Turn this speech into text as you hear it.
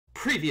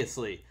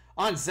Previously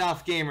on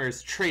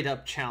Zalfgamer's Trade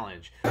Up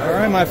Challenge.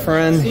 Alright, my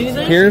friend,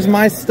 here's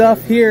my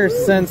stuff here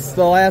since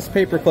the last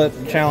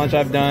paperclip challenge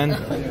I've done.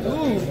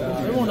 Ooh,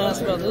 everyone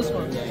asked about this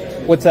one.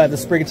 What's that, the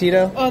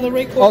Sprigatito? Oh, the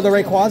Rayquaza. Oh, the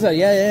Rayquaza,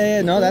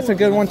 yeah, no, that's a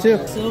good one too.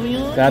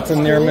 Sylveon? That's a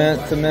near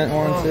mint to mint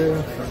one too.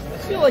 I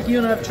feel like you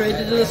and I have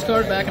traded this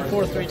card back and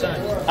forth 3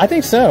 times. I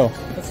think so.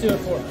 Let's do it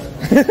for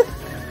us.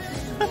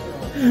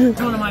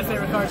 It's one of my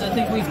favorite cards. I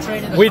think we've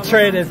traded. We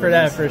traded for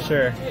that for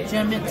sure.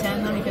 Gem Mint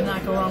 10, though, you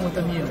cannot go wrong with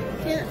the Mew.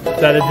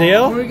 Is that a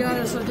deal? We got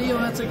us a deal.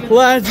 That's a good.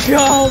 Let's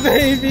go,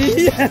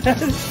 baby!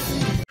 Yes!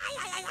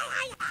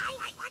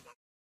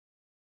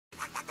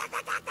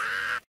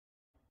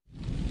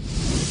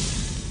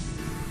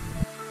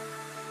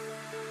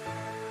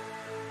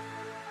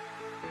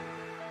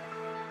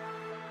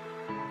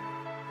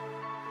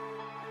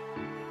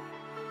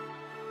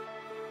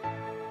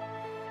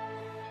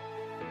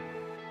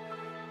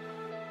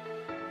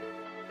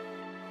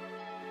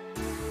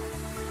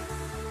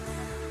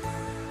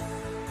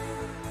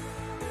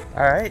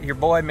 Alright, your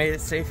boy made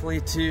it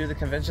safely to the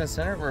convention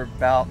center. We're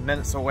about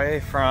minutes away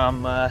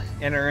from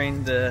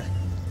entering the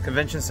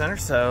convention center,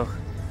 so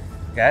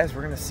guys,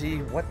 we're gonna see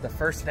what the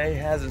first day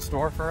has in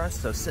store for us.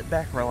 So sit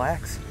back,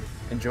 relax,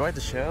 enjoy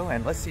the show,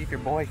 and let's see if your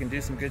boy can do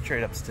some good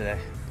trade-ups today.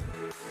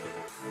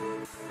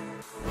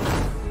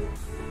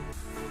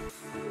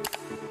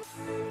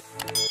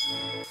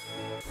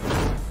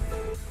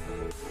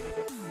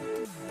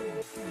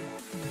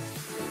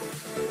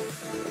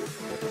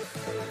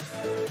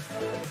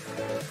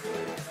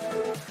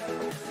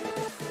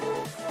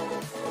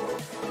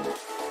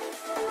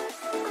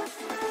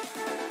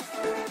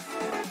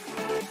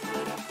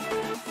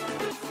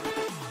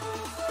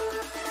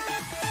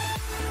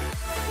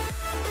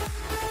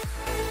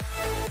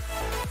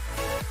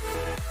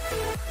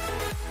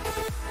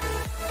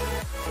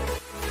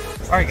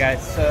 Alright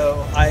guys,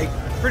 so I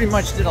pretty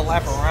much did a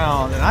lap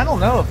around, and I don't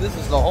know if this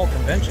is the whole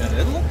convention.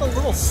 It looked a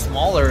little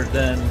smaller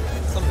than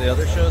some of the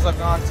other shows I've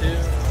gone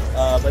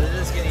to, but it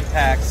is getting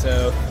packed.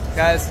 So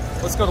guys,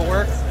 let's go to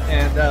work,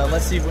 and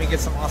let's see if we can get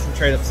some awesome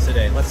trade-ups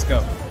today. Let's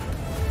go.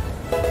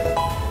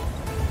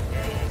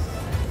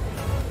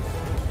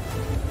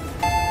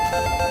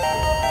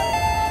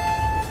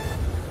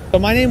 So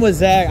my name was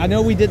Zach. I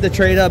know we did the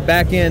trade up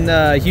back in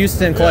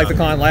Houston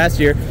Collecticon last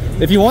year.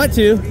 If you want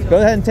to, go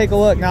ahead and take a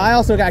look. Now I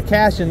also got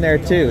cash in there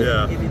too.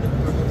 Yeah.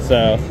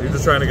 So you're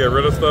just trying to get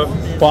rid of stuff?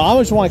 Well, I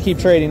just want to keep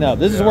trading up.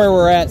 This is where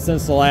we're at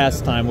since the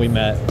last time we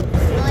met. I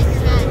like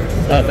your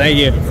hat. Oh, thank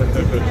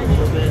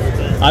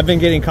you. I've been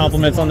getting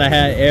compliments on the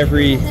hat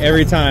every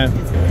time.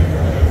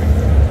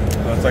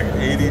 It's like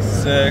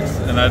 86,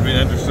 and I'd be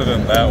interested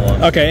in that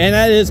one. Okay, and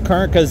that is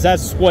current because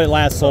that's what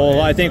last sold,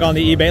 I think, on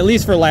the eBay, at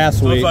least for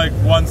last week. It's like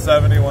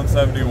 170,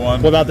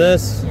 171. What about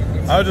this?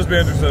 I would just be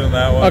interested in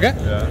that one. Okay.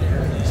 Yeah.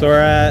 So we're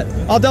at,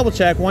 I'll double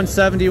check,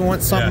 170,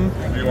 want something?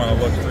 Yeah, if you want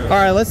to look too. All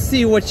right, let's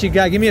see what you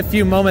got. Give me a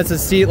few moments to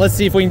see. Let's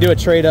see if we can do a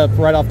trade up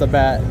right off the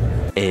bat.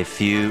 A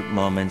few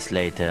moments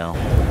later. All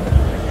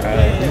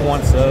right, he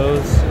wants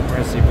those. We're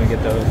gonna see if we can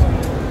get those.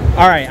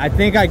 All right, I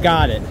think I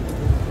got it.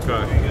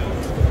 Okay.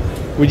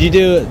 Would you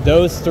do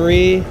those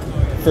 3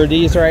 for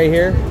these right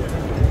here?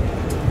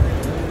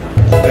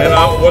 And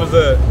what is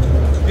it?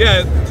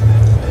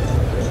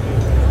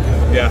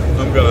 Yeah,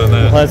 I'm good on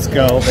that. Let's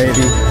go,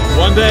 baby.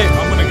 One day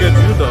I'm gonna get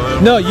you though.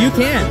 No, you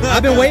can't.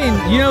 I've been waiting.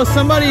 You know,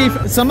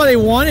 somebody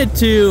wanted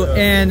to,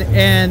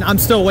 and I'm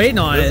still waiting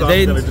on it.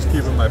 I'm gonna just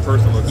keep it in my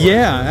personal.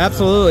 Yeah,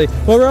 absolutely.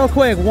 Well, real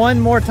quick, one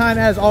more time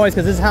as always,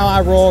 because this is how I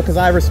roll, because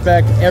I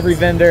respect every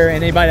vendor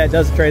and anybody that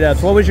does trade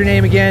ups. What was your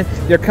name again?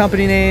 Your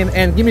company name,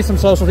 and give me some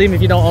socials even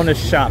if you don't own this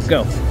shop.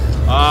 Go.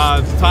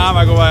 Tom,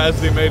 I go by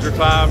SD Major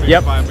Tom. You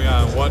can find me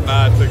on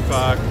Whatnot,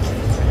 TikTok.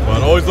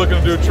 But always looking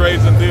to do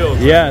trades and deals.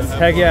 Yes,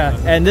 heck yeah.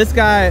 And this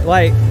guy,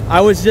 like,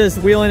 I was just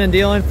wheeling and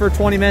dealing for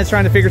 20 minutes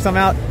trying to figure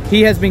something out.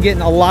 He has been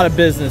getting a lot of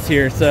business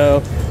here,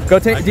 so go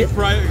take...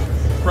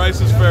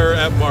 Price is fair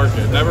at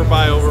market. Never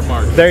buy over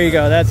market. There you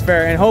go. That's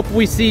fair. And hope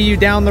we see you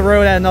down the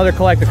road at another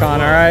Collecticon, all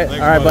right?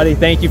 Thanks, all right, buddy.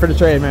 Thank you for the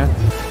trade, man.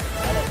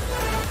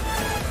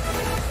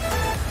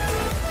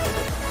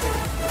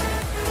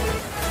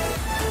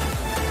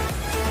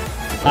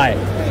 Hi.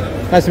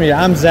 Nice to meet you.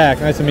 I'm Zach.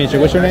 Nice to meet you.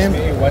 What's your name?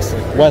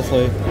 Wesley.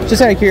 Wesley. Just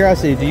out of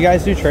curiosity, do you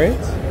guys do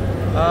trades?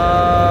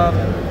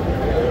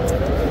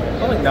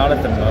 Probably not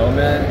at the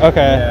moment.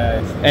 Okay.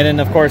 Yeah. And then,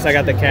 of course, I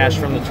got the cash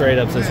from the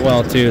trade-ups as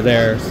well, too,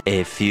 there.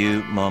 A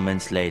few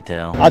moments later.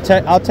 I'll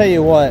tell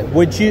you what.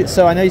 Would you...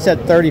 So, I know you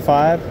said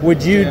 35.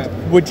 Would you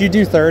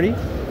do 30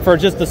 for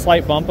just a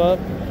slight bump up?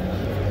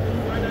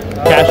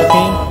 Cash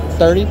king?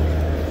 30?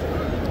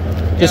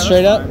 Just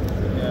straight up?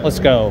 Yeah. Let's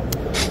go.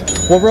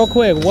 Well, real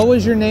quick, what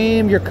was your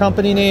name, your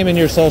company name, and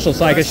your social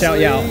so I can shout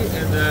you out?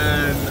 And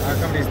then our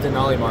company's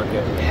Denali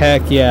Market.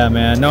 Heck yeah,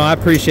 man. No, I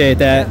appreciate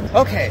that.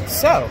 Okay,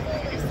 so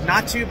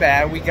not too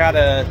bad. We got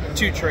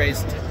 2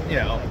 trades, you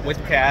know, with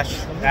cash.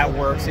 That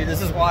works. See,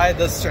 this is why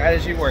the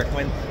strategy works.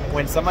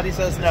 When somebody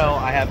says no,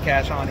 I have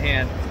cash on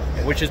hand,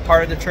 which is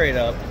part of the trade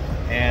up,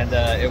 and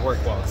it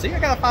worked well. See, I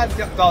got a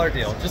 $5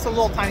 deal. Just a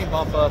little tiny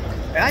bump up.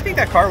 And I think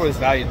that car was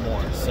valued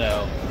more.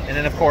 So, and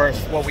then of course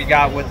what we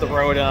got with the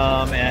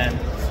Rotom and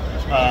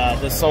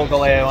the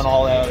Solgaleo and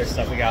all that other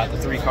stuff we got, the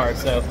 3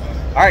 cards. So,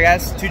 all right,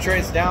 guys, 2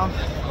 trades down.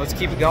 Let's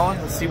keep it going.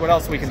 Let's see what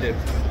else we can do.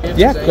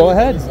 Yeah, go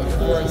ahead.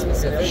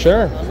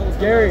 Sure.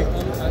 Gary,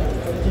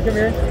 can you come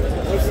here?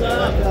 What's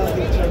up?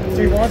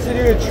 So he wants to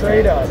do a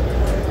trade up.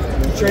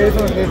 Trade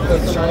from a good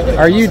place.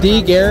 Are you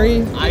D,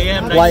 Gary? I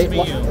am. Nice to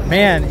meet you.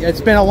 Man,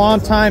 it's been a long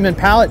time in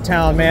Pallet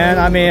Town, man.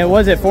 I mean,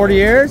 was it 40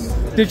 years?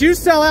 Did you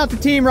sell out to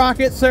Team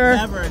Rocket, sir?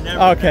 Never,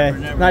 never. Okay,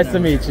 never, nice never.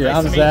 to meet you. Nice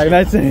I'm to meet Zach. you.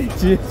 Nice to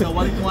meet you. So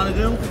what do you want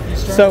to do?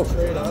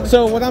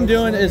 So what I'm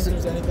doing is,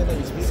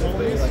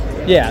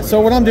 yeah.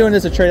 So what I'm doing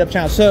is a trade up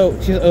challenge. So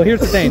here's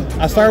the thing.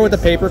 I started with a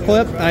paper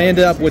clip. I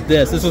ended up with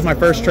this. This was my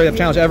first trade up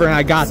challenge ever, and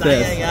I got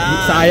this.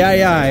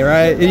 Sai,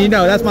 right? And you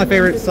know that's my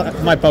favorite,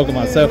 my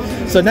Pokemon.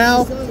 So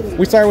now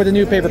we started with a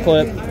new paper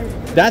clip.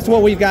 That's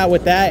what we've got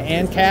with that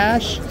and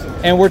cash,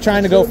 and we're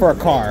trying to go for a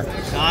car.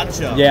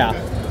 Gotcha. Yeah.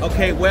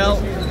 Okay. Well,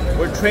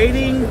 we're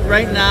trading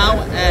right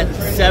now at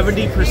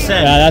 70%.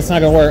 Yeah, that's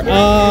not gonna work.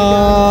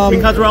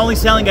 Because we're only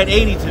selling at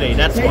 80 today.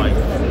 That's why.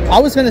 I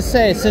was gonna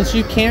say, since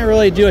you can't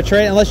really do a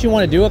trade unless you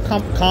want to do a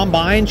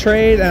combine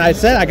trade, and I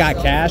said I got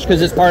cash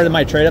because it's part of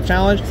my trade up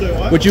challenge.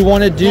 Would you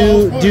want to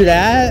do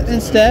that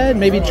instead?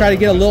 Maybe try to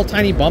get a little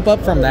tiny bump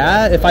up from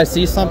that if I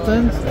see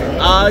something.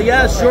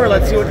 Yeah, sure.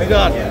 Let's see what you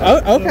got.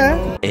 Oh,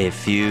 okay. A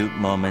few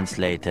moments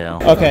later.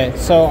 Okay,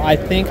 so I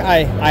think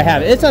I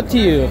have it. It's up to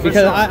you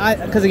because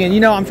because again, you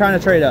know, I'm trying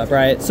to trade up,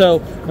 right? So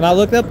when I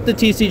looked up the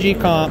TCG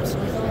comps,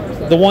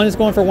 the one is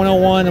going for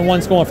 101 and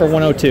one's going for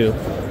 102.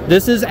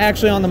 This is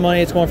actually on the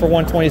money. It's going for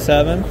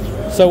 127.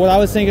 So what I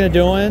was thinking of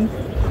doing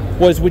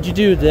was, would you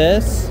do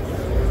this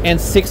and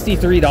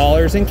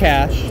 $63 in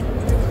cash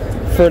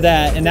for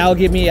that, and that'll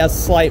give me a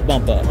slight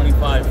bump up.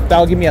 25.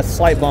 That'll give me a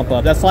slight bump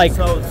up. That's like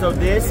so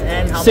this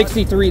and how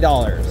 $63.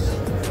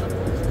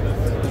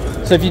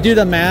 So if you do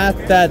the math,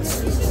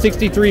 that's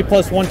 63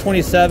 plus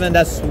 127.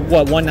 That's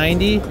what,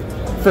 190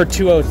 for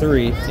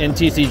 203 in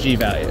TCG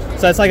value.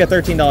 So that's like a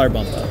 $13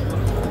 bump up.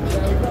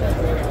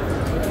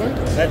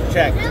 Let's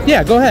check.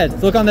 Yeah, go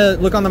ahead. Look on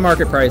the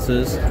market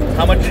prices.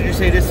 How much did you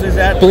say this is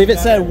at? I believe it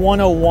said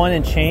 101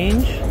 and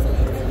change.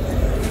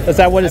 Is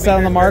that what it said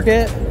on the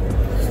market?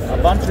 A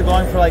bunch are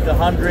going for like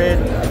 100.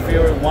 I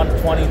feel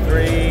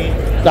 123.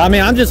 I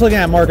mean, I'm just looking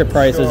at market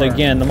prices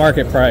again. The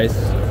market price.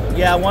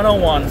 Yeah,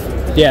 101.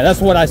 Yeah,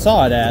 that's what I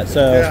saw it at.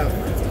 So. Yeah.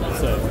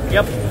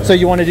 Yep. So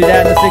you want to do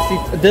that in the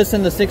 60? This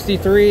in the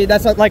 63?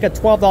 That's like a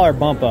 $12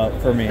 bump up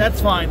for me.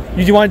 That's fine.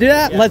 You want to do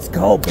that? Yeah. Let's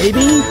go,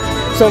 baby.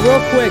 So real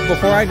quick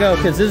before I go,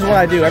 because this is what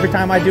I do every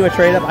time I do a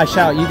trade up, I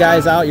shout you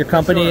guys out, your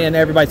company and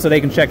everybody, so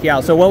they can check you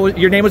out. So what was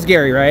your name? Was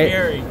Gary, right?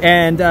 Gary.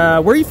 And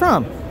where are you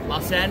from?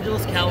 Los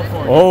Angeles,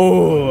 California.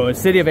 Oh,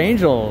 City of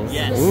Angels.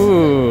 Yes.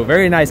 Ooh,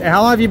 very nice. And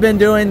how long have you been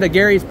doing the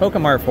Gary's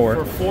Pokemart for?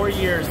 For 4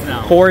 years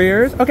now. 4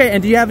 years? Okay,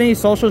 and do you have any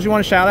socials you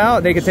want to shout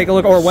out? They can take a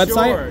look, or a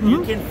website? Sure. Mm-hmm.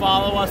 You can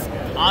follow us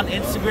on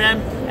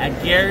Instagram at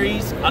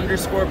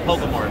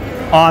Gary's_Pokemart.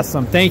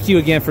 Awesome. Thank you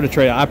again for the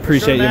trade. I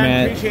appreciate you,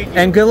 man. Appreciate you.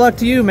 And good luck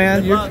to you,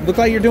 man. You look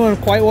like you're doing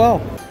quite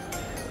well.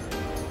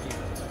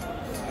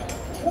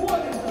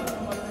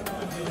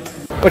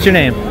 What's your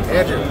name?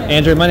 Andrew.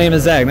 Andrew, my name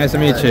is Zach. Nice to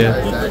meet you.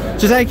 Zach.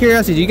 Just out of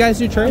curiosity, do you guys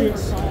do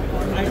trades?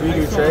 We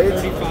do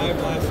trades.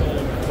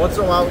 Once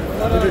in a while,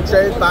 we do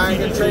trades,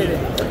 buying and trading.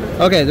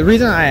 Okay, the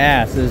reason I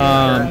asked is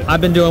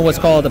I've been doing what's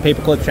called the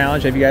Paperclip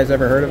Challenge. Have you guys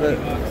ever heard of it?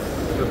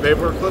 The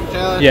paperclip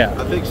challenge? Yeah.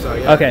 I think so,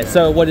 yeah. Okay,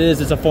 so what it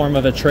is, it's a form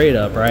of a trade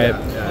up, right?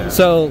 Yeah.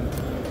 So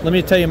let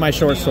me tell you my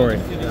short story.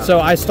 Yeah. So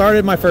I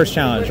started my first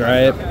challenge,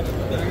 right?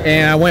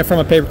 And I went from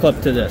a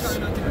paperclip to this.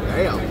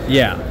 Damn.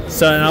 Yeah.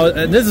 So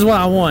and this is what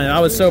I wanted. I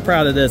was so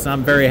proud of this, and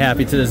I'm very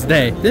happy to this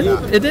day.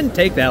 It didn't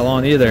take that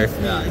long either.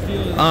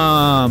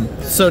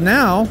 So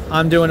now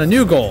I'm doing a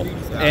new goal,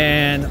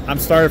 and I'm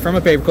started from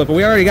a paperclip. But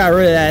we already got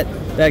rid of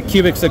that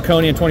cubic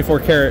zirconium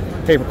 24-karat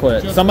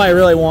paperclip. Somebody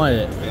really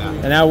wanted it.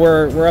 And now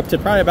we're up to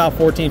probably about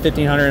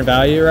 $1,400 in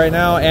value right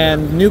now.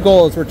 And new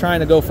goal is we're trying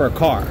to go for a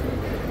car,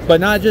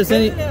 but not just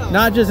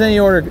any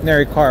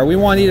ordinary car. We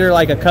want either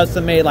like a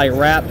custom made like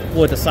wrap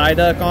with a side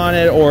duck on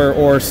it,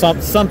 or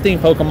something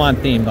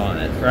Pokemon themed on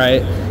it,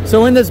 right?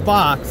 So in this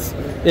box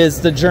is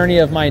the journey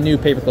of my new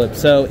paperclip.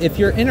 So if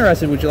you're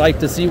interested, would you like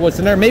to see what's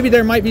in there? Maybe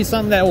there might be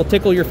something that will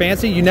tickle your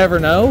fancy. You never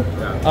know.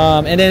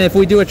 And then if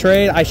we do a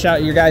trade, I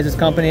shout your guys'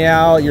 company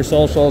out, your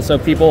socials, so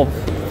people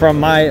from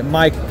my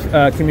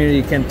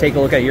community can take a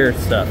look at your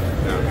stuff.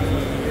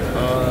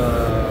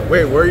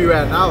 Wait, where are you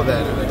at now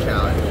then in the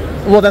challenge?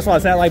 Well, that's what I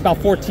was at, like about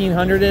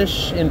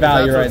 1,400-ish in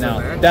value right now.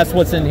 That's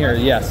what's in here,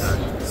 yes.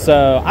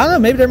 So I don't know,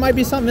 maybe there might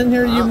be something in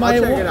here you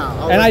might want.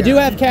 And I do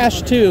have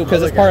cash too,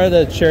 because it's part of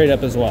the trade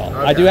up as well.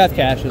 Okay. I do have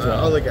cash as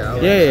well. I'll look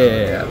at it.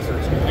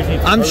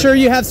 Yeah. I'm sure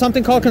you have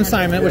something called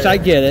consignment, which I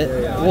get it.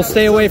 We'll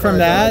stay away from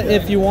that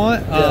if you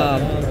want.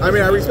 I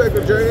mean, I respect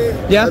the journey.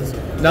 Yeah.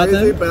 Nothing.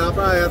 Crazy, but I'll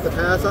probably have to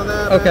pass on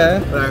that. Okay.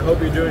 Man. But I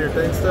hope you're doing your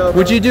thing still. Bro.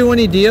 Would you do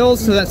any deals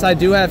since I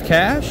do have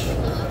cash?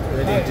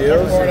 Any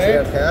deals since you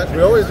have cash?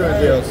 We're always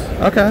doing deals.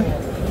 Okay.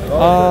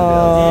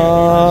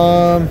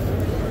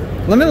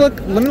 Let me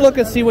look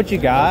and see what you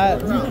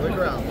got.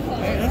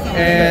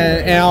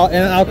 And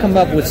I'll come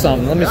up with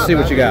something. Let me see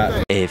what you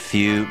got. A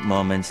few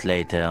moments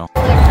later.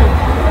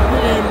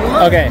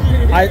 Okay,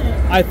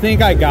 I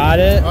think I got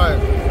it.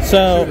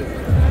 So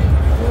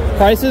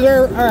prices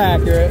are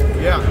accurate.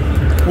 Yeah.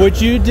 Would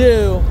you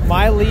do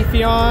my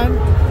Leafeon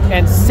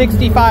and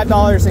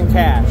 $65 in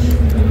cash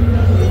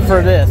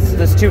for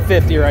this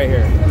 $250 right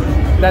here?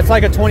 That's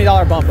like a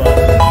 $20 bump up.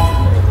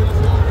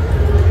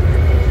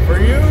 For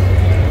you?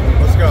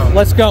 Let's go.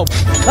 Let's go.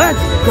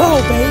 Let's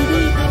go,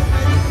 baby.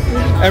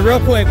 And real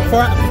quick,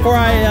 before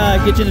I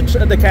get you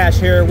the cash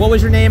here, what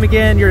was your name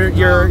again?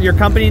 Your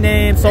company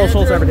name,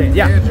 socials, Andrew, everything.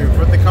 Yeah. Andrew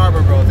with the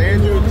Carbon Bros.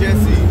 Andrew and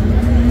Jesse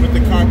with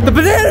the Carbon. The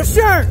banana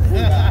shirt.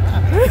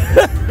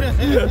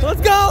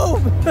 Let's go.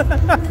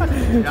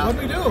 What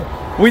we do?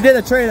 We did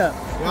a trade up.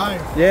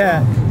 Nice.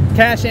 Yeah.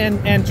 Cash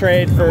and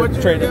trade for What's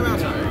your trading. name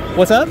outside?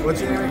 What's up?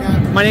 What's your name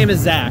again? My name is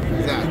Zach.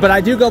 Zach. But I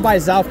do go by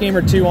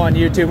zalfgamertwo on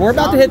YouTube. We're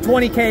about to hit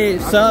 20K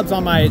subs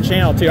on my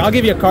channel too. I'll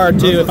give you a card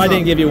too if I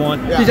didn't give you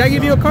one. Yeah. Did I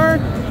give you a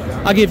card?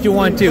 I'll give you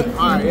one too.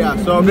 Alright, yeah.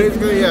 So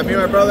basically, yeah, me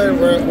and my brother,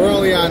 we're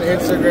only on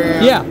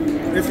Instagram. Yeah.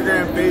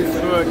 Instagram,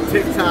 Facebook,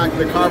 TikTok,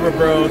 the Carbon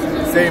Bros,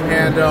 same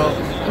handle.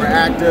 We're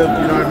active,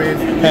 you know what I mean?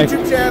 Hey.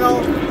 YouTube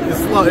channel is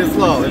slow.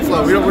 It's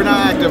slow. We're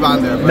not active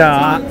on there. But No,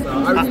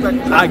 I respect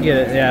that. I get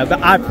it. Yeah, but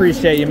I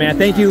appreciate you, man.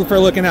 Thank you for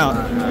looking out.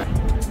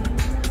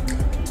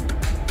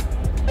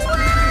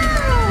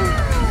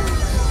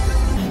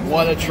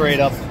 What a trade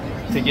up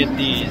to get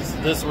these.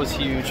 This was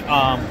huge.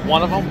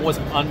 One of them was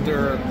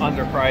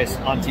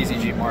underpriced on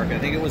TCG Market. I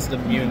think it was the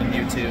Mew and the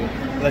Mewtwo.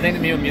 But I think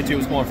the Mew and Mewtwo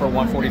was going for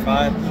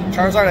 145.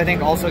 Charizard I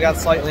think also got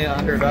slightly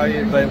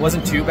undervalued, but it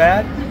wasn't too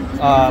bad.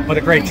 But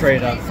a great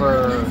trade up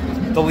for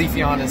the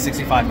Leafeon and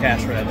 65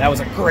 cash red. That was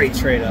a great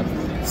trade up.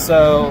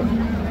 So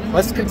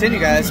let's continue,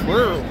 guys.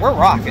 We're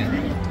rocking.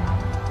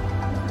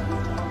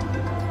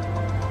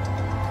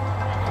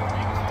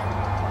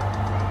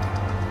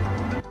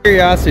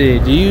 Curiosity,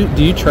 do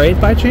you trade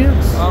by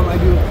chance? I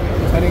do,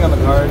 depending on the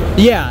card.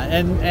 Yeah,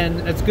 and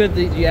it's good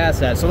that you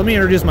asked that. So let me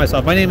introduce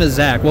myself. My name is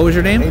Zach. What was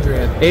your name?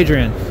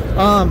 Adrian.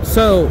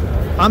 So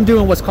I'm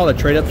doing what's called a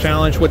trade up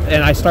challenge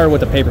and I started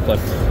with a paperclip.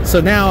 So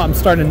now I'm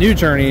starting a new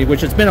journey, which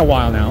has been a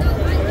while now.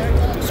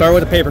 Started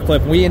with a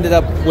paperclip. We ended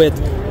up with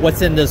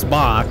what's in this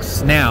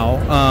box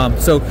now.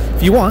 So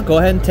if you want, go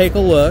ahead and take a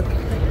look.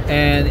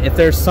 And if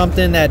there's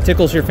something that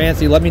tickles your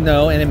fancy, let me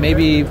know, and then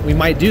maybe we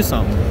might do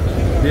something.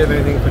 Do you have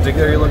anything in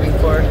particular you're looking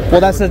for? Well,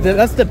 that's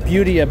the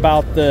beauty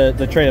about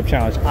the trade up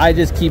challenge. I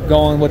just keep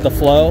going with the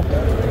flow.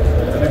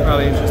 You're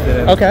probably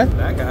interested in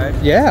that guy.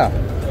 Yeah.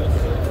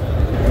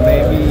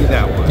 Maybe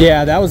that one.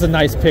 Yeah, that was a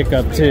nice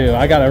pickup too.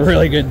 I got a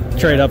really good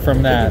trade up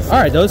from that. All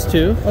right, those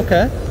two.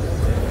 Okay.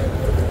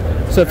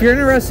 So if you're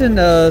interested in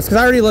those, because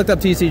I already looked up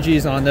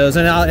TCGs on those,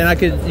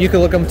 and you could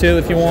look them too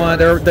if you want.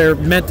 They're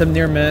mint to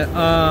near mint.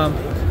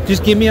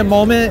 Just give me a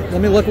moment.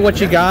 Let me look at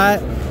what you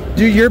got.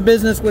 Do your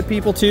business with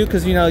people too,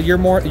 because you know you're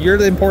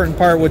the important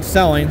part with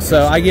selling.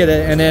 So I get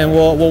it, and then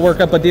we'll work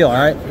up a deal. All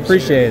right,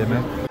 appreciate it,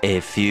 man. A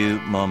few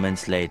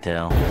moments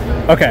later.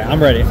 Okay,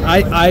 I'm ready.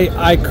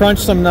 I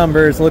crunched some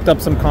numbers, looked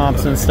up some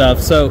comps and stuff.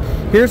 So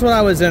here's what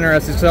I was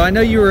interested. So I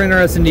know you were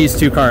interested in these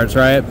two cards,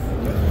 right?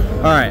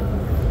 All right.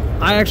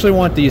 I actually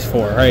want these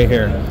four right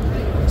here.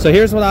 So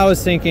here's what I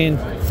was thinking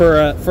for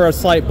a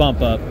slight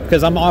bump up,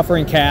 because I'm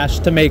offering cash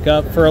to make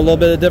up for a little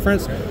bit of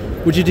difference.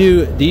 Would you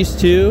do these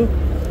two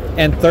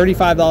and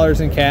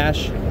 $35 in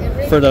cash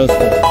for those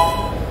four?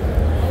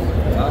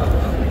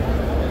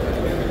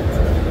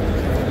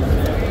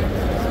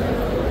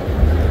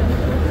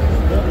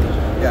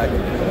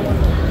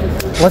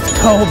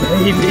 Let's go,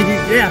 baby.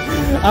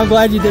 Yeah, I'm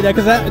glad you did that,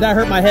 because that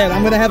hurt my head.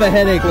 I'm going to have a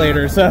headache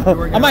later,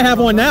 so I might have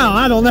one now.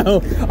 I don't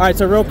know. All right,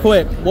 so real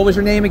quick, what was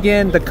your name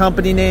again? The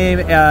company name,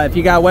 if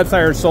you got a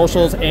website or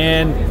socials,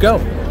 and go.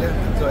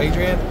 Yeah, so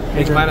Adrian.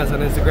 You can find us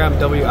on Instagram,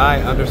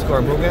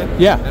 WI_Mugen.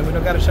 Yeah. And we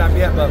don't got a shop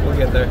yet, but we'll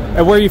get there.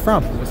 And where are you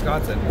from?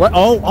 Wisconsin. What?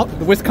 Oh,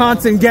 the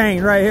Wisconsin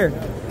gang right here.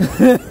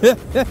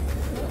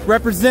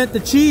 Represent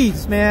the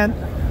cheese, man.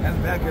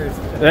 And backers.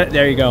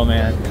 There you go,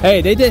 man.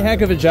 Hey, they did a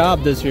heck of a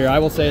job this year, I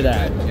will say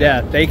that.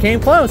 Yeah, they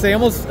came close. They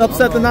almost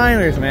upset the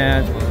Niners,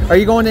 man. Are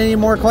you going to any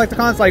more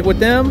Collecticons, like with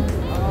them?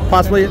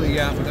 Possibly?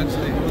 Yeah,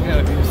 potentially. We'll get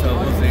a few, so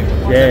we'll see.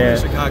 Yeah.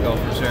 Chicago,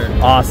 for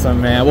sure.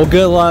 Awesome, man. Well,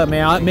 good luck,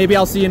 man. Maybe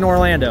I'll see you in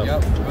Orlando.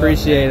 Yep.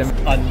 Appreciate it.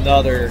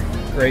 Another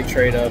great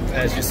trade up,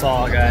 as you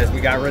saw, guys.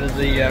 We got rid of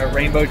the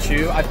Rainbow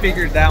Chew. I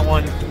figured that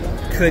one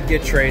could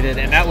get traded,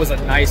 and that was a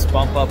nice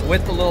bump up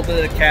with a little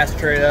bit of cash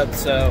trade up,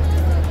 so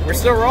we're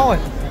still rolling.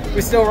 We're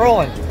still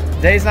rolling.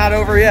 Day's not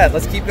over yet.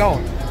 Let's keep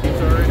going.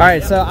 All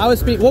right, so I was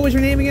speaking. What was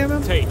your name again,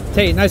 man? Tate.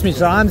 Tate, nice to meet you.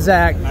 So I'm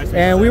Zach,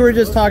 and we were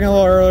just talking a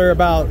little earlier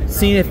about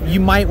seeing if you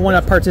might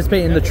want to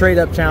participate in the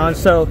trade-up challenge.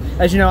 So,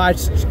 as you know, I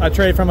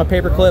traded from a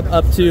paperclip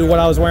up to what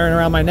I was wearing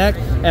around my neck,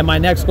 and my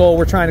next goal,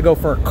 we're trying to go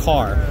for a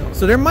car.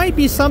 So there might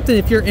be something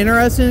if you're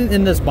interested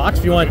in this box,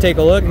 if you want to take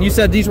a look. And you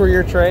said these were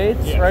your trades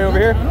right over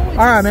here?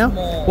 All right, man.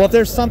 Well, if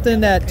there's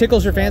something that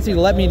tickles your fancy,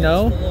 let me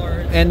know.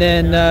 And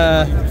then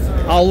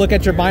I'll look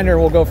at your binder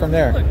and we'll go from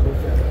there.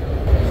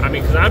 I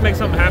mean, because I'd make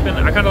something happen.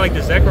 I kind of like the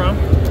Zekrom.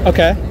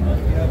 Okay.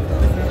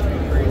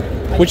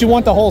 Would you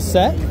want the whole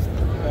set?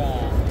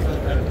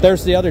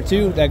 There's the other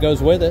two that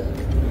goes with it.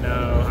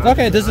 No.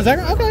 Okay, this is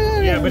Zekrom?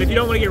 Okay. Yeah, but if you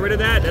don't want to get rid of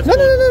that, that's no,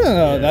 cool.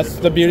 no. That's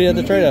the beauty of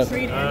the trade-up.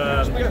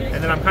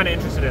 And then I'm kind of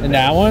interested in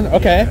that one?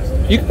 Okay.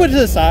 You can put it to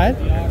the side.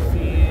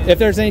 If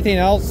there's anything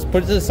else,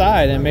 put it to the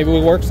side and maybe we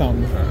work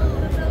something.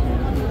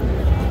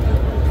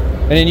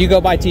 And then you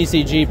go by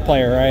TCG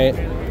player, right?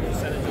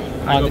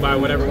 I go by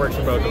whatever works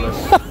for both of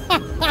us.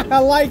 I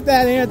like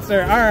that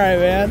answer. All right,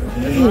 man.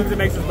 As long as it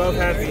makes us both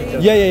happy.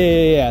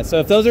 Yeah. So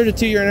if those are the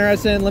two you're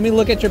interested in, let me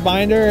look at your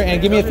binder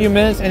and give me a few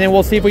minutes, and then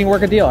we'll see if we can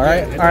work a deal. All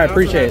right. All right.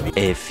 Appreciate it.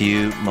 A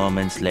few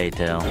moments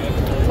later.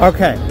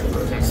 Okay.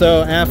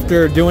 So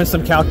after doing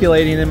some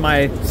calculating in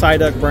my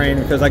Psyduck brain,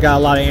 because I got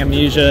a lot of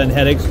amnesia and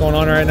headaches going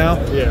on right now,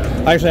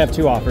 I actually have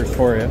two offers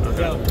for you.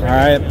 All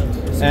right.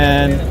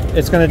 And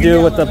it's going to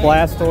do with the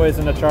Blastoise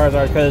and the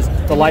Charizard, because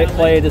the light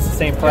plate is the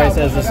same price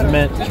as the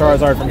Cement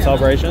Charizard from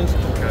Celebrations.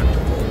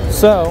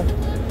 So,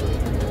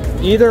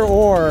 either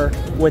or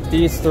with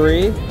these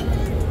three,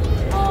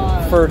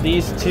 for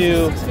these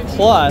two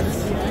plus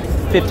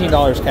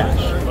 $15 cash.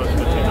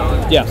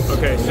 Yes.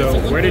 Okay, so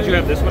where did you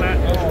have this one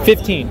at?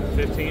 15.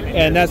 15.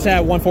 And that's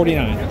at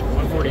 149.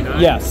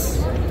 149? Yes.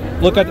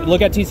 Look at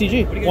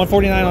TCG.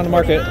 149 on the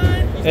market.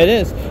 It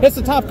is. It's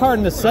the top card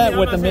in the set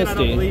with the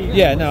Misty.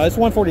 Yeah, no, it's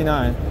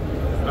 149.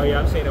 Oh yeah,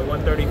 I'm seeing at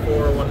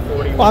 134,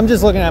 140. Well, I'm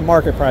just looking at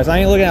market price. I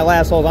ain't looking at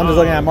last holds. I'm just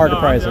looking at market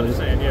prices. I'm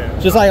saying, yeah.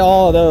 Just like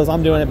all of those,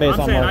 I'm doing it based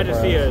on market I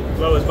just price. see a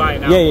lowest buy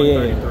now.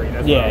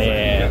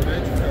 Yeah.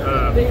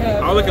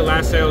 That's I'll look at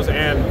last sales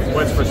and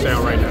what's for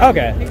sale right now.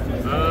 Okay.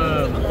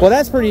 Well,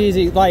 that's pretty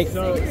easy. Like,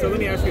 so let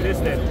me ask you this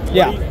then.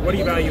 Yeah. What do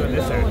you value in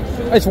this at?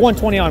 It's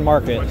 120 on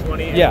market.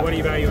 120. Yeah. What do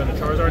you value in the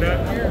Charizard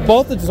at?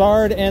 Both the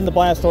Zard and the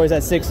Blastoise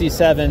at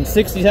 67.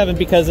 67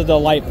 because of the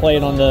light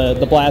plate on the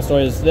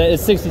Blastoise.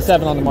 It's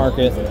 67 on the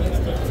market.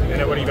 And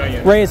then what do you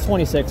value? Ray is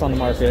 26 on the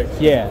market.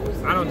 Yeah.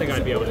 I don't think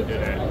I'd be able to do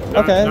that.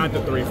 Okay. Not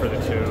the 3 for the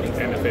 2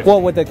 and the 50.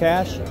 Well, with the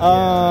cash?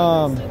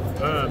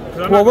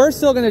 Well, we're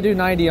still going to do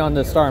 90 on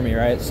the Starmie,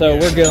 right? So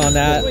we're good on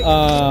that.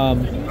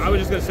 I was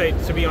just going to say,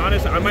 to be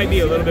honest, I might be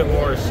a little bit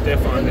more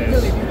stiff on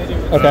this.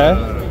 Okay.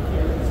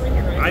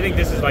 I think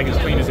this is like as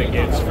clean as it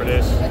gets for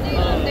this.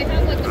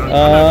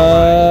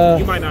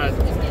 You might not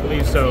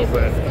believe so,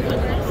 but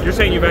you're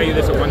saying you value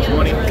this at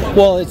 120?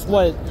 Well, it's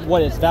what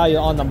it's valued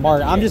on the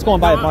market. I'm just going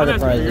by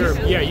market price.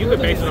 Yeah, you could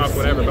base it off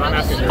whatever, but I'm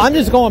asking. I'm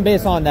just going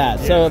based on that.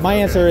 So my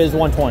answer is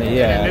 120.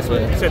 Yeah. And this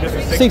one, you said this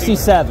was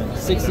 67.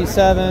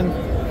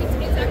 67.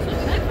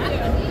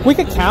 We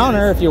could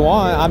counter if you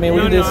want. I mean, we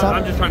could do something.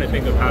 I'm just trying to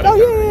think of how to. Oh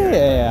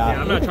yeah.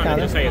 I'm not trying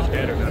to just say it's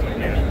dead or nothing.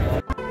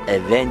 Yeah.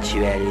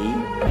 Eventually.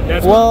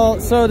 Well,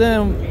 so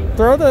then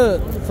throw the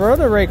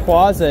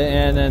Rayquaza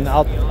in, and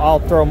I'll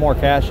throw more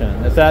cash in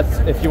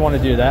if you want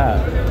to do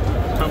that.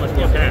 How much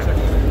more cash?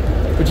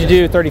 Would you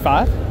do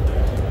 35?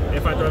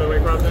 If I throw the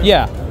Rayquaza in?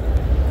 Yeah.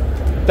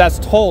 That's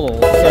total.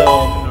 So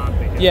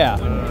yeah.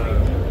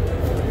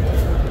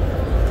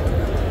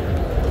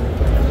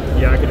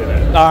 Yeah, I could do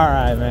that. All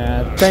right,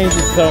 man. Thank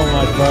you so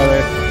much,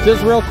 brother.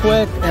 Just real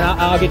quick, and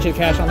I'll get you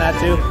cash on that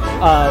too.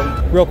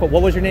 Real quick,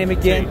 what was your name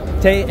again?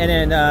 Tate.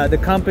 And then the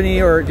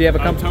company, or do you have a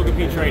company?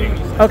 Togepi Trading.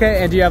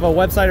 Okay, and do you have a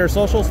website or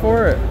socials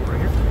for it? Right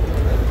here.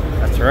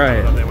 That's right.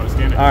 I don't know if they want to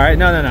scan it. All right,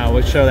 no.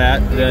 We'll show that,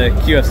 the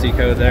QFC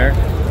code there.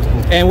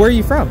 And where are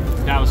you from?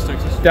 Dallas,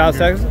 Texas. Dallas,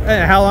 Texas.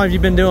 And how long have you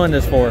been doing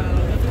this for?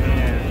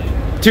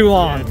 Man. Too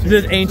long. Yeah,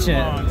 This is ancient.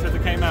 Too long since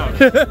it came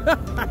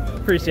out.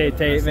 Appreciate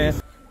Tate, man.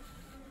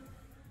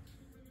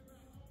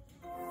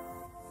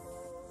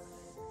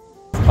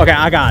 Okay,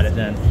 I got it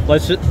then.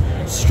 Let's just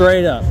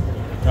straight up.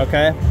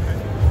 Okay.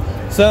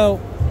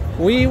 So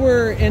we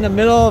were in the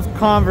middle of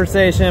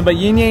conversation, but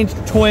Yin Yang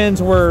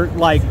twins were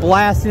like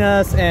blasting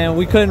us and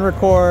we couldn't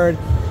record.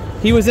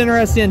 He was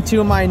interested in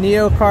 2 of my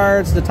Neo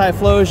cards, the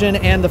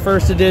Typhlosion and the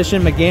first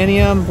edition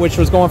Meganium, which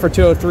was going for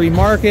 203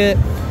 market.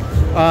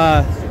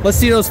 Let's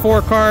see those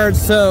 4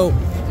 cards. So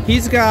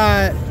he's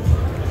got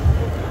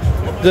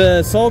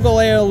the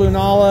Solgaleo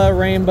Lunala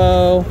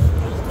Rainbow,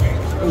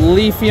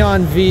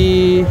 Leafeon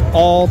V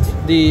Alt,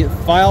 the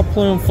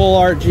Vileplume Full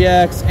Art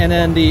GX, and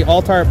then the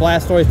Alt-Art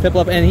Blastoise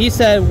Piplup. And he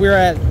said we're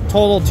at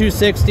total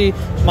 260,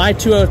 my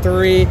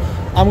 203.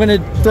 I'm gonna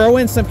throw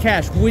in some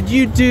cash. Would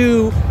you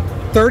do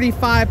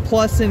 35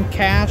 plus in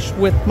cash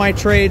with my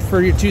trade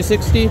for your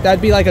 260?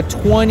 That'd be like a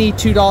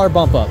 $22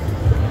 bump up.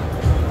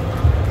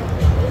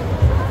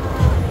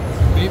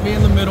 Meet me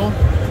in the middle.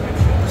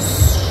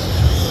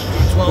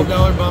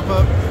 $12 bump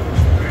up.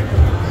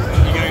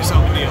 You got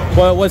yourself a deal.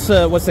 Well, what's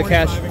the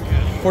cash?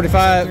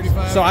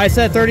 45. So I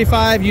said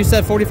 35. You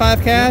said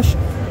 45 cash.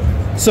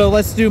 So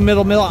let's do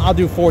middle. I'll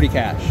do 40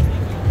 cash.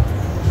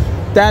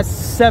 That's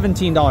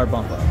 $17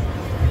 bump up.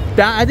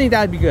 I think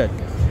that'd be good.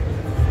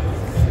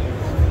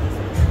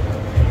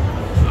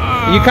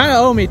 You kind of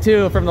owe me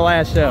too from the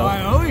last show.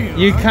 I owe you.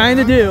 You kind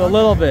of do a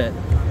little bit.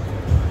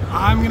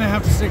 I'm going to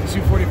have to stick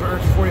to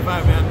 45,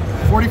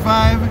 man.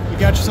 45, you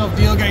got yourself a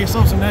deal, got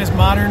yourself some nice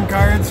modern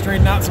cards,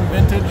 trading out some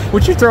vintage.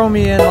 Would you throw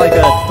me in like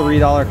a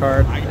 $3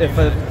 card?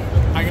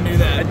 I can do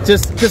that.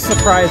 Just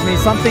surprise me.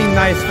 Something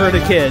nice for the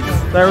kids.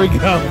 There we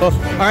go.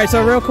 All right,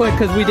 so real quick,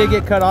 because we did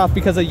get cut off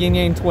because of Yin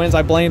Yang Twins,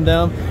 I blame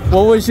them.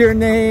 What was your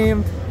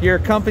name, your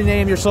company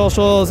name, your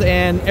socials,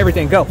 and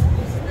everything? Go.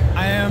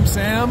 I am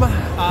Sam.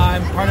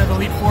 I'm part of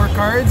Elite 4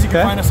 Cards. You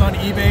can find us on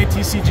eBay,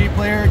 TCG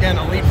Player. Again,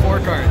 Elite 4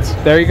 Cards.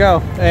 There you go.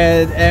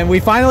 And we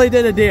finally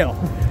did a deal.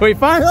 We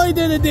finally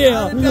did a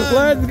deal.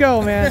 Let's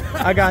go, man.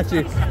 I got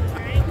you.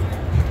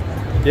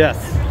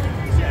 Yes.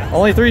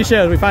 Only 3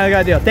 shows. We finally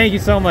got a deal. Thank you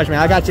so much, man.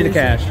 I got you the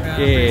cash.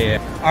 Yeah.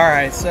 All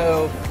right,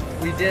 so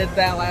we did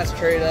that last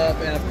trade up,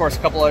 and of course a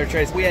couple other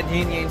trades. We had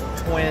Yin Yang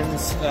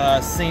Twins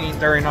singing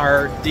during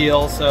our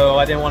deal, so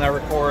I didn't want to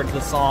record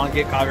the song,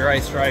 get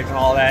copyright strike and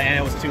all that, and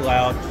it was too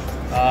loud.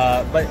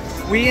 But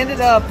we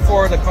ended up,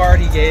 for the card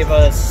he gave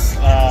us,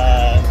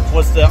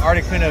 was the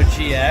Articuno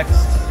GX.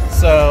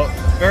 So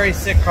very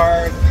sick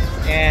card,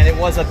 and it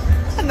was a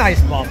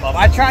nice bump up.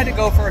 I tried to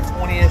go for a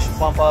 20-ish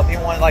bump up. He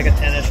wanted like a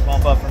 10-ish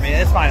bump up for me.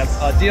 It's fine.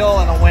 A deal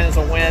and a win is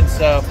a win.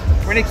 So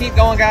we're gonna keep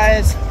going,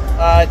 guys.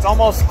 It's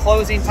almost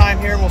closing time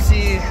here. We'll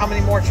see how many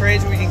more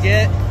trades we can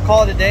get.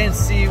 Call it a day and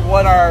see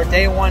what our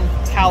day 1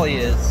 tally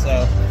is.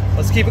 So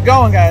let's keep it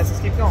going, guys.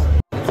 Let's keep going.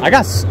 I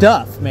got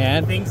stuff,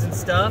 man. Things and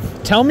stuff.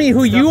 Tell me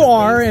who you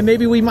are, and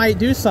maybe we might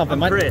do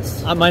something. I'm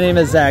Chris. My name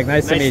is Zach.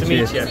 Nice to meet you.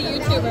 He's a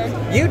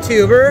YouTuber.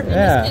 YouTuber?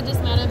 Yeah. It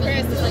just met him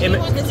and he's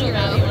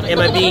like, Am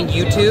I being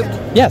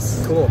YouTubed?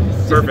 Yes. Cool.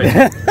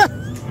 Perfect.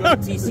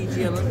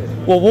 TCG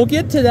Unlimited. Well, we'll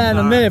get to that in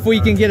a minute if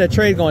we can get a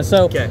trade going.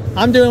 So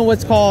I'm doing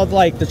what's called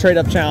like the trade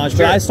up challenge,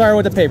 but I started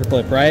with a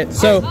paperclip, right?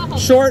 So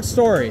short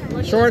story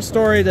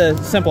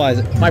to symbolize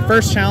it. My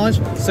first challenge,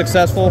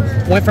 successful,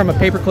 went from a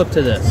paperclip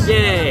to this.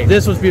 Yay.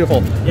 This was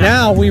beautiful. Yeah.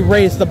 Now we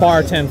raised the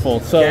bar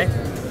tenfold. So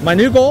my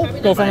new goal,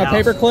 go from a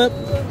paperclip.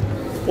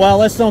 Well,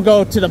 let's don't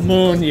go to the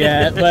moon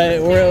yet,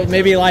 but we're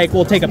maybe like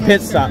we'll take a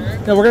pit stop.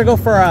 No, we're gonna go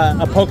for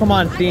a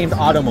Pokemon themed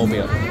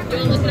automobile.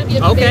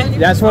 Okay.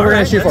 That's what we're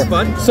gonna shoot for.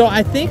 Fun. So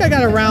I think I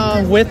got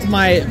around with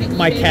my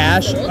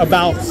cash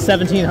about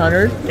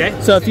 1,700. Okay.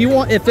 So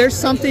if there's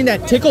something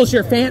that tickles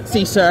your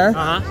fancy, sir,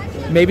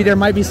 maybe there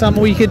might be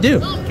something we could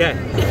do. Okay.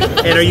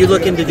 And are you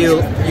looking to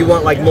do? You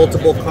want like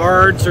multiple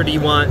cards, or do you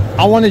want?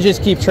 I want to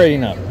just keep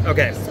trading up.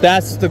 Okay.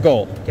 That's the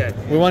goal. Okay.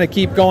 We want to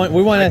keep going.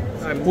 We want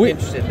to. I'm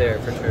interested there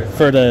for sure.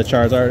 For the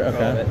Charizard.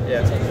 Okay.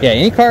 Yeah.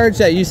 Any cards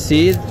that you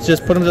see,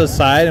 just put them to the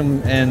side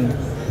and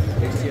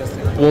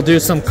we'll do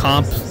some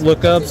comp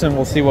lookups and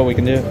we'll see what we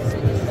can do.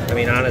 I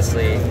mean,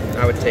 honestly,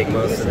 I would take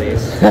most of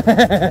these.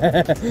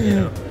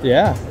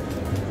 Yeah.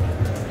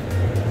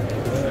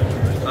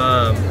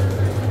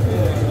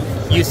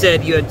 You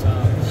said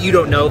you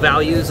don't know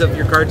values of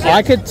your cards yet?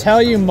 I could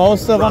tell you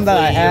most of them that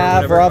I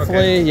have,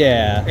 roughly,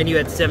 yeah. And you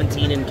had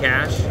 17 in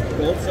cash?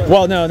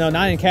 Well, no,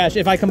 not in cash.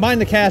 If I combine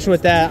the cash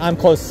with that, I'm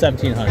close to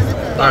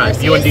 1,700. All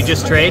right, you want to do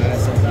just trade?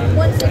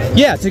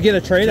 Yeah, to get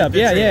a trade up.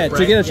 Yeah,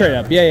 to get a trade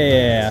up.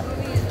 Yeah.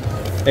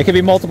 It could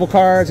be multiple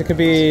cards. It could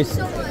be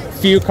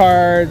few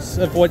cards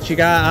of what you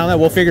got. I don't know.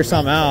 We'll figure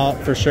something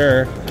out for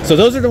sure. So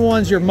those are the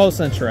ones you're most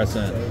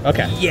interested in.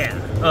 Okay. Yeah.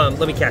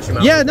 Let me cash them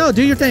out. Yeah, no,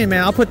 do your thing,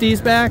 man. I'll put these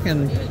back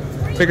and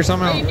figure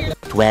something out.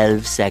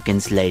 12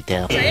 seconds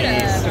later.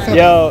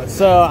 Yo,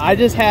 so I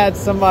just had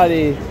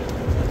somebody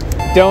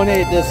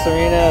donate this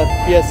Serena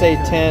PSA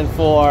 10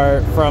 full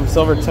art from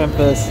Silver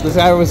Tempest. This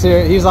guy was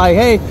here. He's like,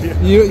 hey, hey,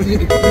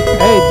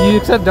 do you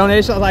accept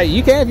donations? I was like,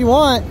 you can if you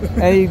want.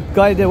 And he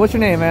gladly did. What's your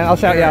name, man? I'll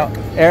shout you out.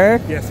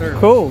 Eric? Yes, sir.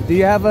 Cool. Do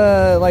you have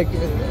a, like,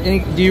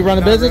 do you run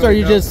a business, or are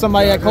you just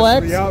somebody that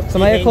collects?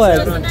 Somebody that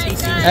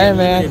collects. Hey,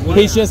 man,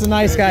 he's just a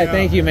nice guy.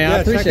 Thank you, man. I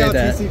appreciate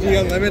that.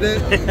 TCG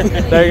Unlimited.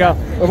 There you go.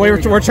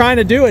 We're trying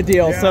to do a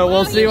deal, so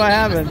we'll see what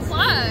happens.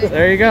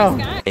 There you go.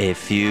 A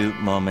few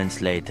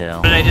moments later.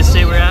 What did I just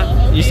say we're at?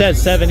 You said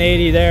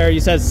 780 there.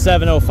 You said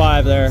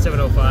 705 there.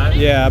 705?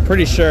 Yeah, I'm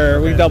pretty sure.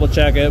 Okay. We can double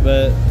check it,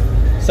 but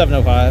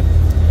 705.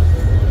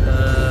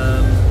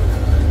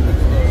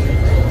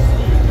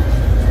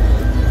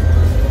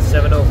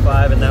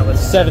 705, and that was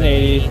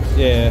 780.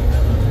 Yeah.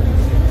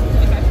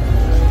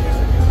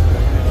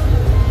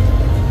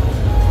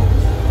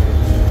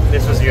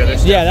 This was the other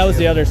stuff. Yeah, that was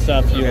the other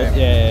stuff. Okay.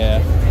 Yeah.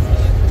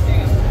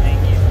 Thank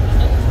you.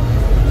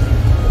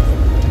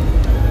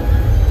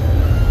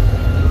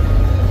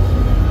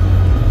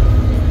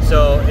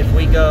 So if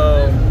we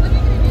go,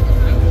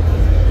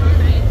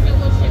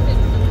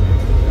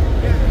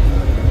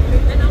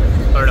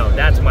 or no,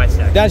 that's my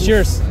stack. That's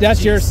your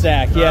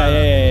stack.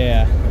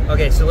 Yeah.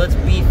 Okay, so let's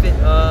beef it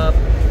up.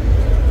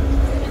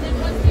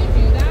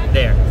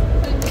 There.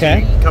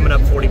 Okay. Coming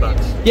up 40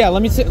 bucks. Yeah,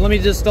 let me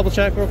just double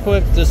check real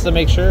quick just to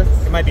make sure.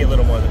 It might be a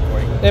little more than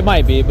 40. It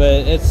might be,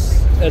 but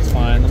it's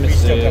fine. Let me see.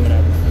 Still coming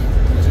up.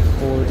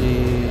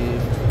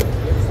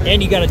 40.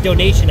 And you got a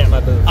donation at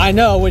my booth. I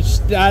know, which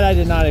I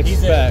did not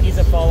expect. He's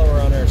a follower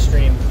on our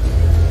stream.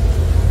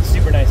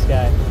 Super nice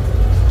guy.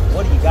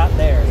 What do you got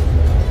there?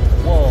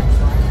 Whoa.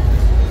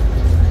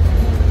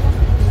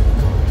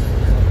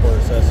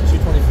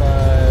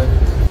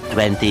 25.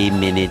 20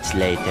 minutes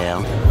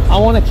later. I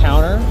want a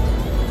counter.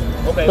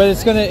 Okay. But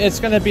it's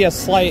gonna be a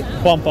slight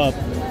bump up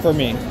for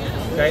me.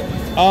 Okay.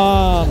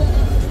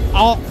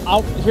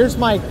 Here's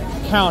my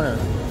counter.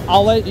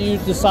 I'll let you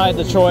decide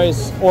the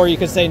choice, or you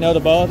can say no to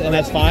both, and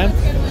that's fine.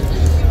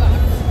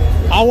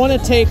 I want to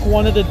take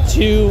one of the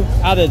two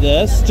out of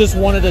this, just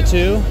one of the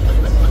two.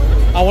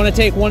 I want to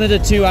take one of the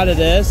two out of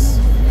this,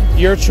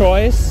 your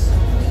choice,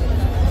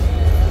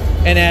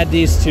 and add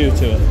these two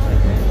to it.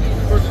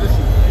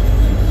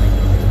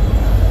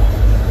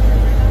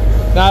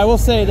 Now I will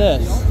say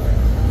this.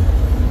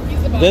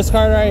 This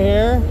card right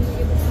here,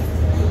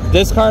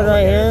 this card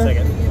right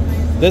here,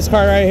 this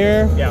card right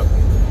here, Yeah.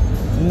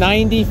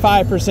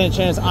 95%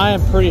 chance, I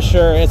am pretty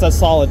sure it's a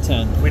solid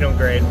 10. We don't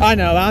grade. I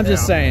know, I'm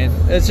just saying.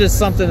 It's just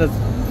something to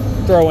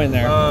throw in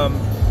there.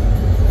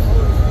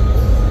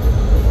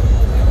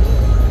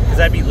 Because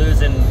I'd be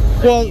losing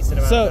a decent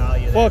amount of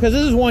value there. Well, because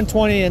this is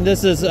 120 and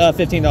this is a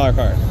 $15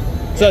 card.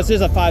 So it's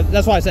just a 5,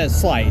 that's why I said it's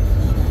slight.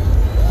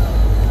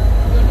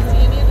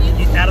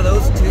 Out of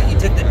those two, you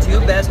took the two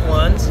best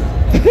ones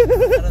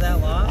out of that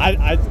lot?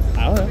 I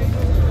don't know.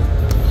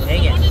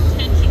 Dang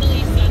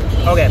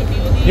it. Okay.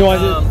 You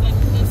want to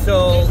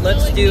so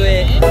let's do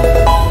it.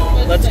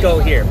 Let's go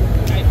here.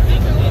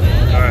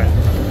 Alright.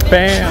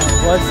 Bam,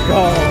 let's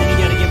go. Then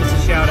you gotta give us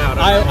a shout out.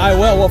 I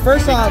will. Well,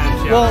 first off,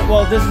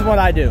 well, this is what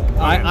I do.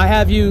 I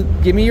have you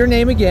give me your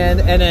name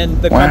again, and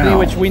then the company,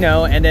 which we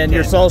know, and then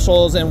your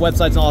socials and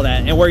websites and all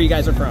that, and where you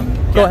guys are from.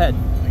 Go ahead.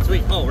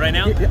 Sweet. Oh, right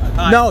now?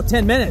 No,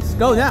 10 minutes.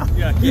 Go now.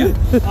 Yeah.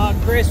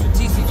 Chris with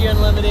TCG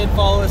Unlimited.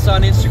 Follow us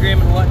on Instagram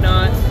and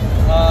whatnot.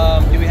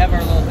 Do we have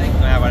our little thing?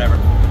 Nah, whatever.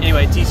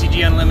 Anyway,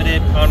 TCG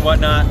Unlimited on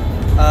whatnot.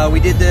 We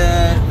did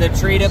the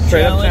trade up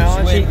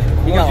challenge. With,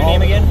 what's your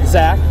name again?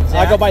 Zach.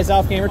 I go by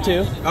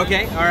zalfgamertwo.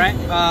 Okay, all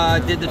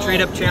right. Did the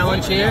trade up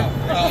challenge here.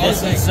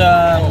 This is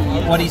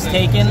what he's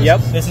taken.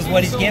 Yep. This is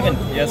what he's given.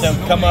 Yes. So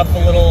come up a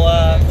little,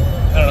 I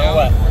don't know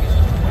what.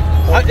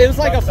 It was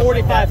like a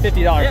 $45,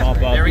 $50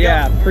 bump up.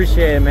 Yeah,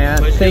 appreciate it, man.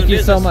 Thank you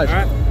so much. All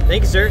right.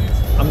 Thank you, sir.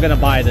 I'm going to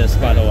buy this,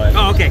 by the way.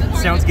 Oh, okay.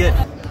 Sounds good.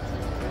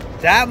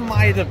 That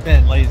might have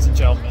been, ladies and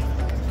gentlemen,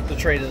 the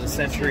trade of the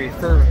century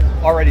for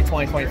already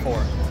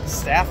 2024.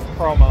 Staff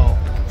promo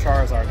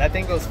Charizard. That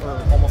thing goes for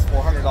almost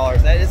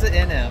 $400. That is an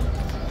NM.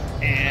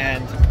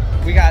 And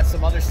we got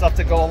some other stuff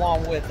to go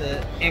along with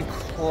it.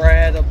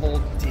 Incredible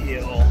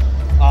deal.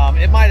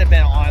 It might have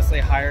been honestly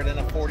higher than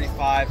a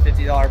 $45,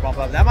 $50 bump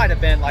up. That might have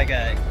been like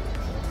a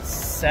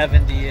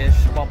 70-ish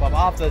bump up.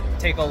 I'll have to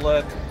take a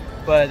look.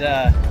 But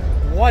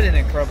what an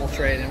incredible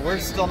trade. And we're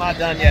still not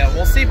done yet.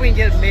 We'll see if we can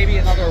get maybe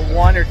another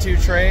 1 or 2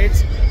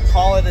 trades.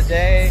 Call it a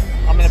day.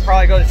 I'm going to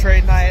probably go to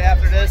trade night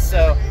after this.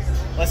 So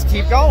let's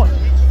keep going.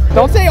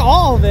 Don't say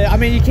all of it. I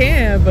mean, you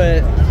can,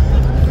 but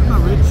I'm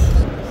not rich.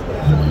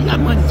 You got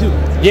money too.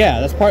 Yeah,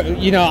 that's part.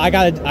 You know, I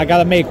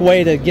gotta make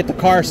way to get the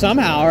car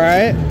somehow,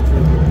 right?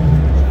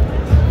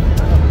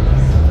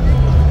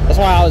 That's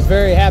why I was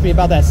very happy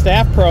about that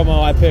staff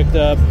promo I picked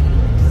up.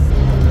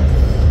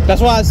 That's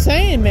what I was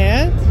saying,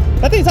 man.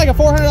 That thing's like a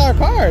 $400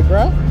 card, bro.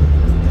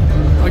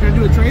 Are you gonna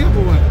do a trade up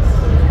or what?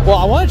 Well,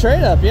 I want to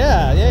trade up.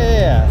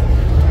 Yeah.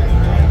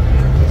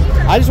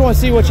 I just want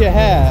to see what you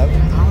have. I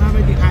don't have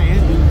anything high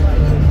end,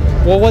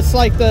 dude. Well, what's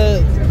like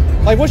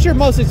what's your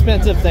most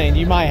expensive thing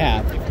you might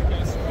have?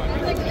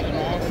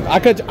 I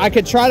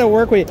could try to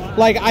work with you.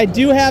 Like, I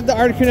do have the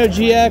Articuno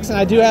GX and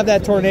I do have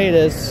that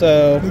Tornadus,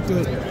 so.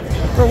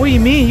 Bro, what do you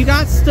mean? You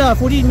got stuff.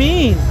 What do you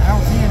mean? I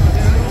don't see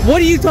anything. What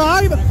are you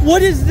talking about?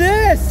 What is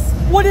this?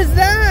 What is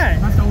that?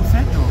 That's the whole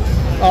set though.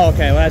 Oh,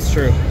 okay, well, that's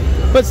true.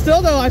 But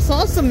still, though, I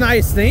saw some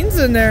nice things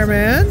in there,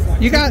 man.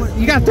 You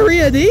got 3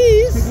 of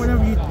these. Take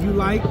whatever you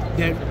like.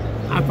 That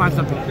I find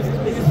something.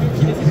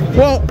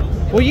 Well,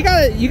 you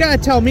gotta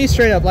tell me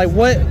straight up, like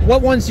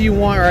what ones do you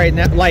want right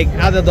now, like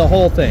out of the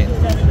whole thing?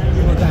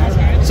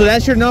 So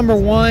that's your number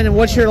 1, and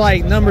what's your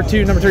like number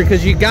 2, number 3?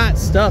 Because you got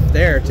stuff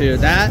there too.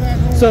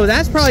 So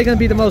that's probably gonna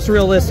be the most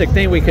realistic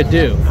thing we could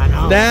do.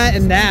 That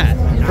and that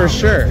for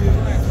sure.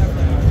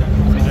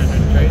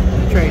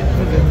 Trade.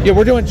 Yeah,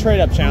 we're doing trade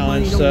up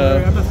challenge. No money,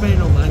 so I'm not spending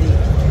no money.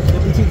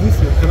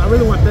 Because I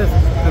really want this.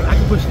 Because I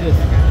can push this.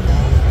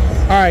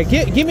 all right,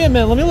 give me a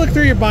minute. Let me look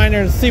through your binder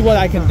and see what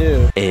I can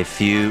do. A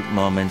few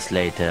moments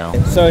later.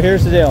 So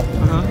here's the deal.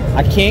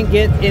 I can't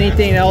get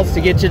anything else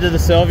to get you to the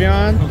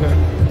Sylveon. Okay.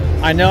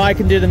 I know I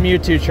can do the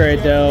Mewtwo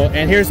trade though,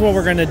 and here's what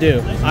we're gonna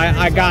do.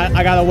 I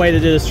got a way to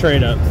do this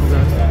trade up.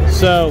 Okay.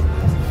 So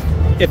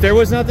if there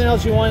was nothing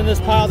else you want in this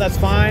pile, that's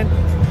fine.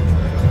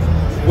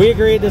 We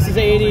agreed this is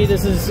 80,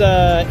 this is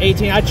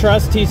 18. I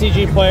trust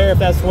TCG Player if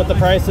that's what the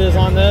price is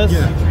on this.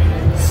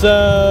 Yeah.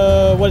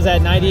 So what is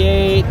that,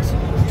 98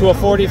 to a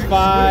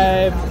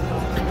 45?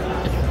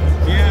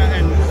 Yeah,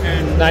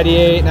 and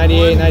 98.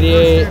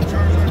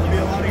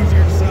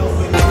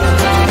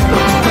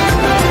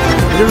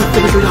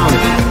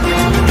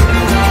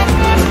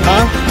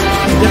 Huh?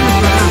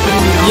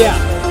 Yeah.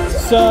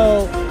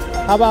 So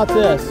how about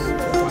this?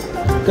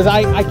 Because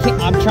I can't.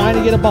 I'm trying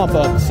to get a bump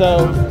up.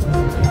 So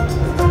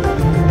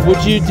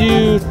Would you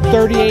do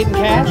 38 in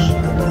cash?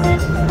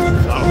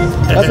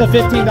 That's a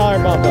 $15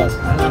 bump up.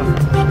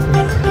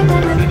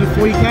 You do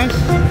 40 cash?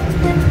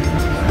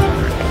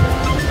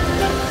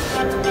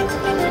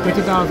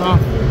 $50 off.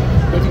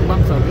 13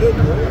 bumps up.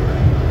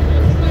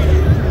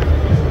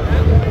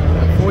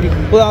 40.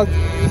 Well, I'll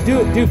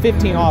do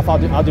 15 off. I'll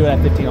do it at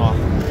 15 off.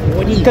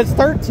 Because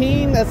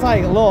 13, that's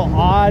like a little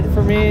odd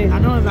for me. I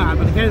know it's odd,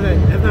 but because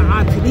that's not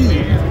odd to me.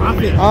 It's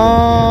profit. It's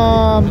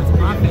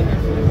profit.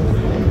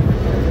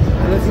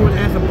 Unless you want to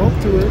add some bulk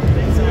to it.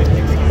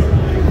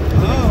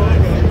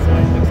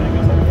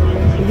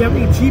 You have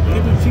any cheap?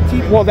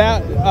 Well,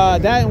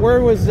 that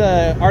where was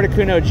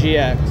Articuno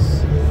GX?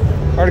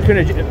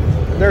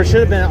 There should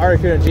have been an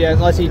Articuno GX,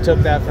 unless he took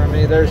that from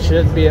me. There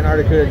should be an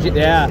Articuno GX.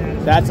 Yeah,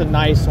 that's a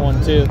nice one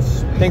too.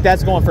 I think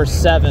that's going for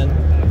 7.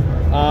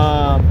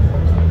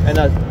 And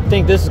I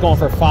think this is going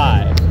for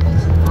 5.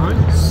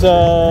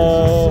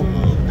 So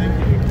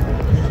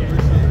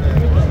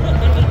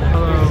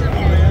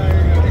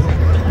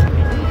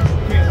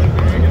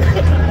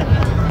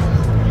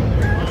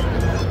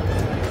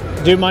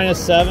do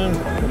 -7.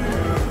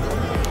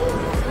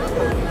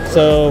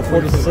 So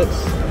 46.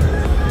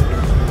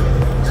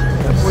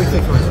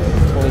 46.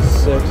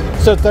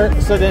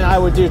 26. So then I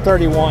would do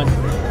 31.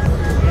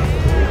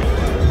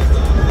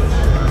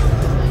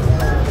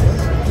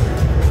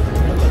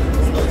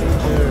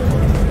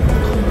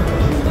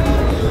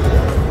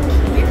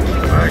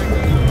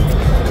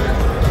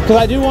 Because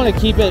I do want to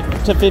keep it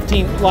to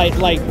 15, like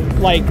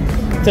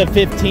to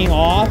 15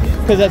 off,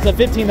 because that's a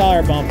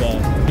 $15 bump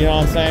up. You know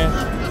what I'm saying?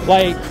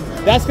 Like,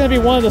 that's going to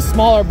be one of the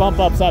smaller bump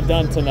ups I've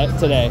done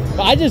today.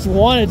 But I just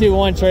want to do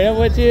one trade up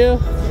with you.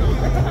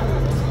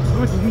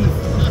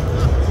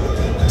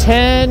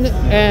 10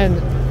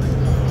 and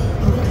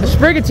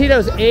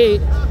Sprigatito's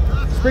 8.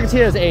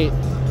 Sprigatito's 8.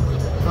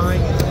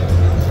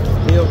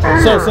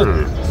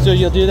 So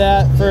you'll do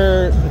that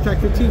for track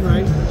 15,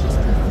 right?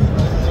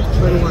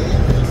 31.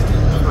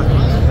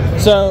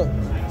 So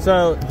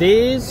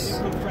these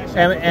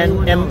and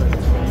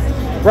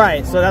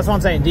right. So that's what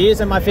I'm saying.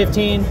 These and my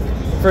 15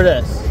 for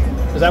this.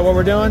 Is that what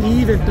we're doing?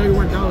 These are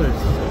 $31.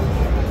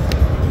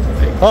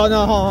 Oh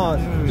no, hold on.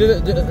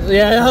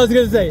 Yeah, I was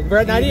gonna say we're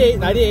at 98.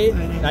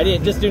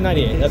 Just do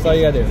 98. That's all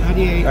you gotta do.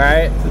 98. All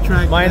right.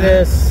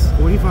 Minus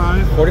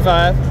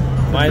 45.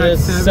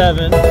 Minus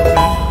 7.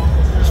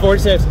 It's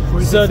 46.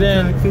 So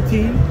then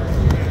 15.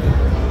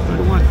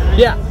 31.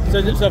 Yeah.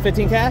 So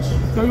 15 cash?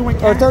 31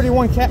 cash. Or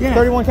 31 cash? Yeah.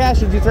 31 cash?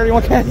 Should do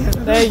 31 cash? Yeah.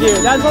 Thank you.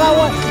 That's what I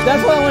want.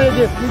 That's what I want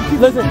to do.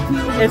 Listen,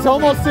 it's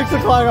almost 6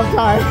 o'clock. I'm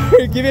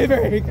tired. Give me a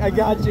break. I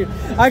got you.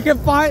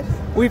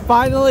 We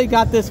finally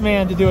got this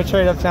man to do a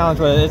trade up challenge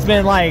with it. It's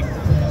been like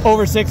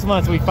over 6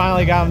 months. We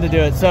finally got him to do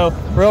it. So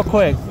real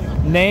quick,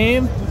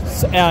 name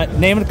of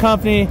the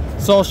company,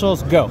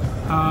 socials, go.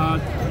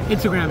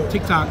 Instagram,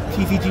 TikTok,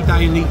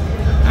 TCG.elite.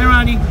 Hey,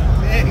 Ronnie.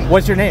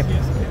 What's your name?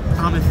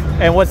 Thomas.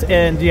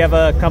 And do you have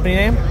a company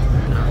name?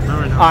 No,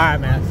 right now. All right,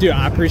 man. Dude,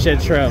 I appreciate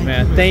the trail,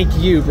 man. Thank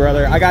you,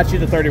 brother. I got you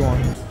the 31.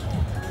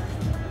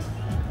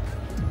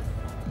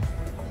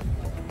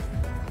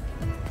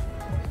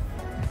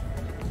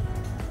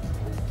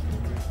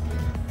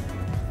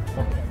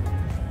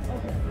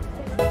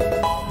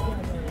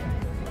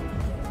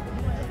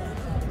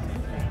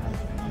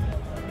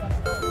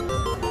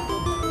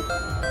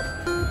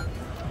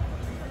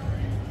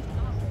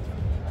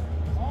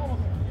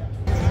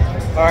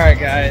 Alright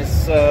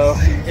guys, so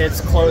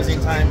it's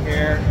closing time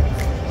here.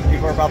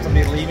 People are about to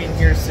be leaving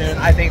here soon.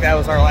 I think that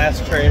was our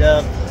last trade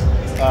up,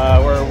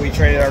 where we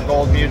traded our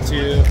gold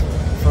Mewtwo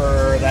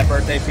for that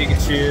birthday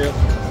Pikachu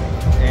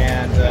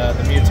and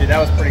the Mewtwo. That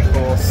was pretty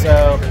cool.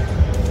 So,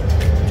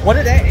 what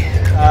a day.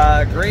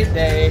 Great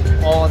day,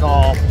 all in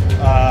all.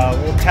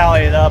 We'll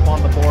tally it up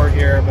on the board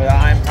here, but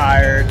I'm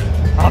tired.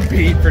 I'm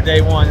beat for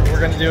day 1. We're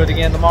going to do it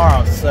again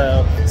tomorrow.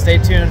 So, stay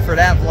tuned for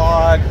that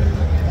vlog.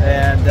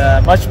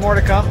 And much more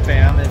to come,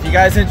 fam. If you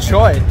guys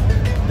enjoyed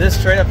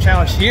this trade up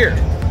challenge here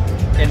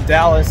in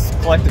Dallas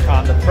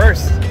Collecticon, the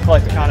first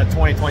Collecticon of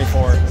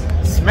 2024,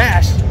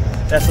 smash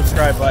that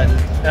subscribe button.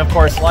 And of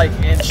course, like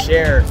and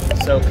share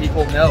so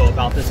people know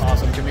about this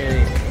awesome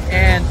community.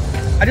 And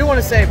I do want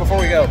to say before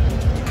we go,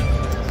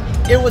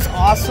 it was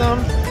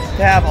awesome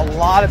to have a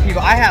lot of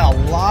people. I had a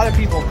lot of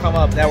people come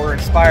up that were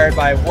inspired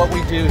by what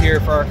we do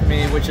here for our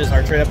community, which is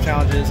our trade up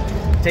challenges,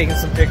 taking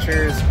some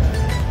pictures.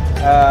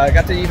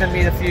 Got to even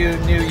meet a few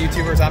new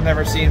YouTubers I've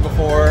never seen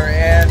before,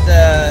 and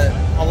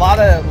a lot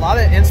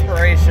of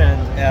inspiration,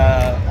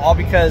 all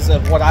because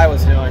of what I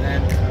was doing.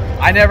 And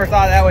I never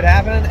thought that would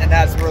happen, and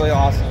that's really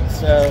awesome.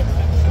 So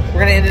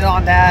we're gonna end it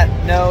on that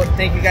note.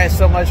 Thank you guys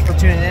so much for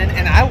tuning in,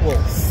 and I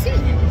will see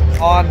you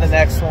on the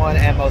next one.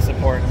 And most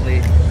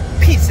importantly,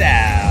 peace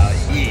out.